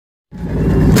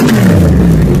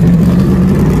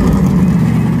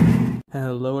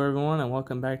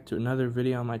welcome back to another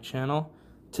video on my channel.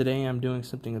 Today I'm doing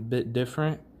something a bit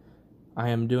different. I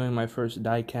am doing my first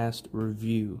diecast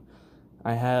review.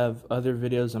 I have other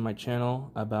videos on my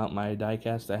channel about my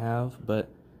diecast I have, but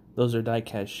those are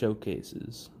diecast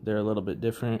showcases. They're a little bit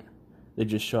different. They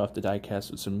just show off the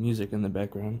diecast with some music in the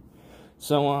background.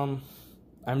 So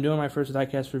I'm doing my first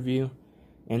diecast review,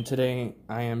 and today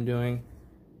I am doing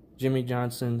Jimmie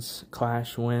Johnson's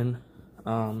Clash win.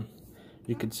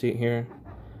 You can see it here.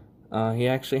 He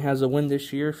actually has a win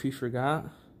this year, if you forgot.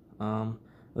 It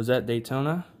was at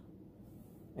Daytona,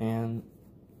 and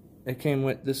it came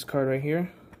with this card right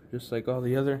here, just like all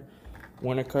the other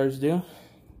winner cards do.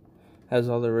 Has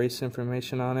all the race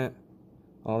information on it,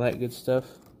 all that good stuff.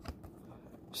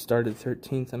 Started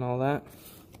 13th and all that.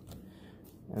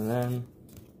 And then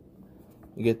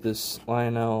you get this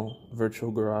Lionel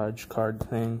Virtual Garage card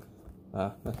thing.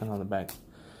 Nothing on the back.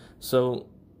 So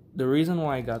the reason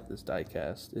why I got this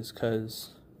diecast is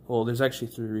because, well, there's actually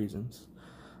three reasons.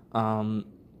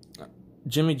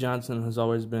 Jimmie Johnson has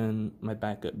always been my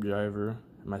backup driver,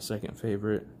 my second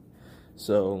favorite.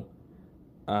 So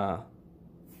I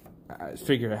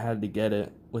figured I had to get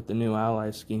it with the new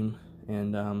ally scheme.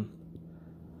 And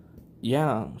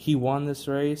yeah, he won this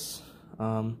race.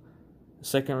 The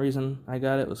second reason I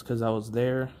got it was because I was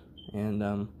there.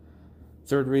 And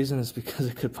third reason is because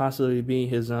it could possibly be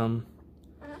his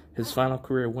final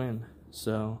career win.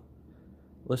 So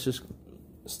let's just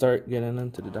start getting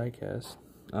into the diecast.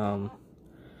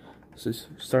 So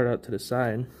start out to the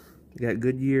side. You got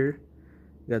Goodyear,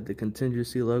 you got the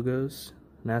contingency logos,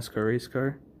 NASCAR race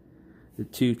car, the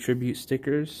two tribute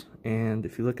stickers, and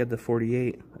if you look at the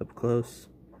 48 up close,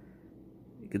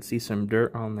 you can see some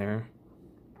dirt on there.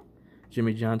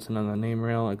 Jimmie Johnson on the name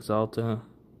rail, Exalta,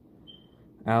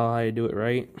 Ally, Do It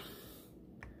Right.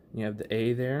 You have the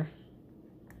A there.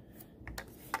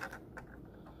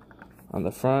 On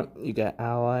the front, you got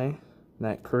Ally,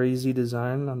 that crazy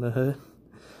design on the hood.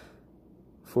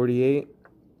 48,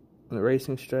 the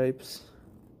racing stripes.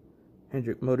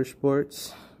 Hendrick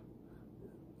Motorsports,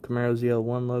 Camaro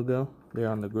ZL1 logo there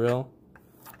on the grill.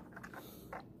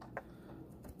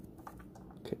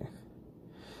 Okay.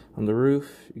 On the roof,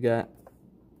 you got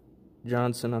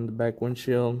Johnson on the back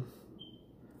windshield.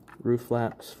 Roof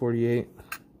flaps, 48.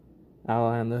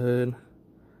 Ally on the hood.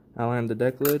 Ally on the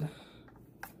deck lid.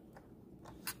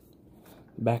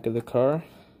 Back of the car,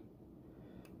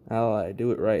 Ally, Do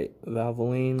It Right,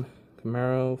 Valvoline,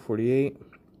 Camaro, 48,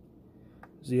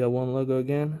 ZL1 logo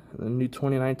again, and the new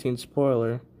 2019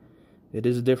 spoiler. It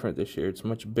is different this year, it's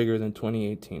much bigger than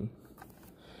 2018.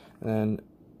 And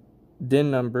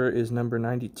DIN number is number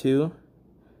 92,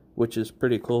 which is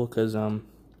pretty cool because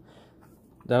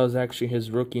that was actually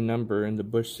his rookie number in the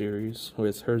Busch series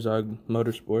with Herzog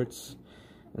Motorsports,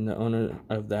 and the owner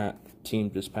of that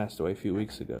team just passed away a few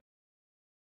weeks ago.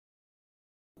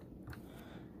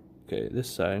 Okay,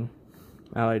 this side,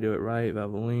 Ally, Do It Right,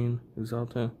 Valvoline,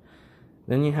 Exalta.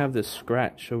 Then you have this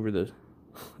scratch over the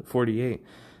 48.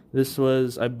 This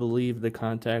was, I believe, the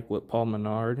contact with Paul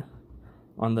Menard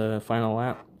on the final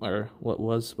lap, or what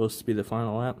was supposed to be the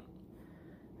final lap.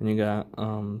 And you got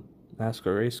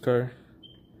NASCAR race car,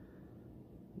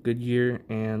 Goodyear,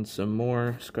 and some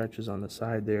more scratches on the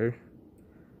side there.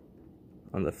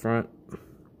 On the front,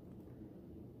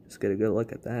 just get a good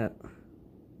look at that.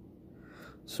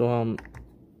 So,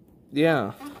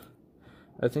 yeah,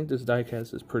 I think this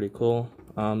diecast is pretty cool.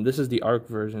 This is the ARC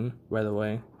version, by the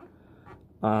way,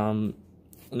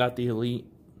 not the Elite.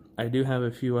 I do have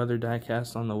a few other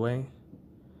diecasts on the way,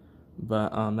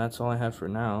 but that's all I have for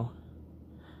now.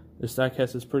 This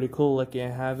diecast is pretty cool, lucky I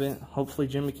have it. Hopefully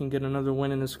Jimmie can get another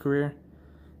win in his career,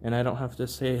 and I don't have to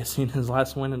say I've seen his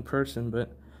last win in person,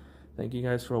 but thank you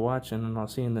guys for watching, and I'll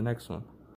see you in the next one.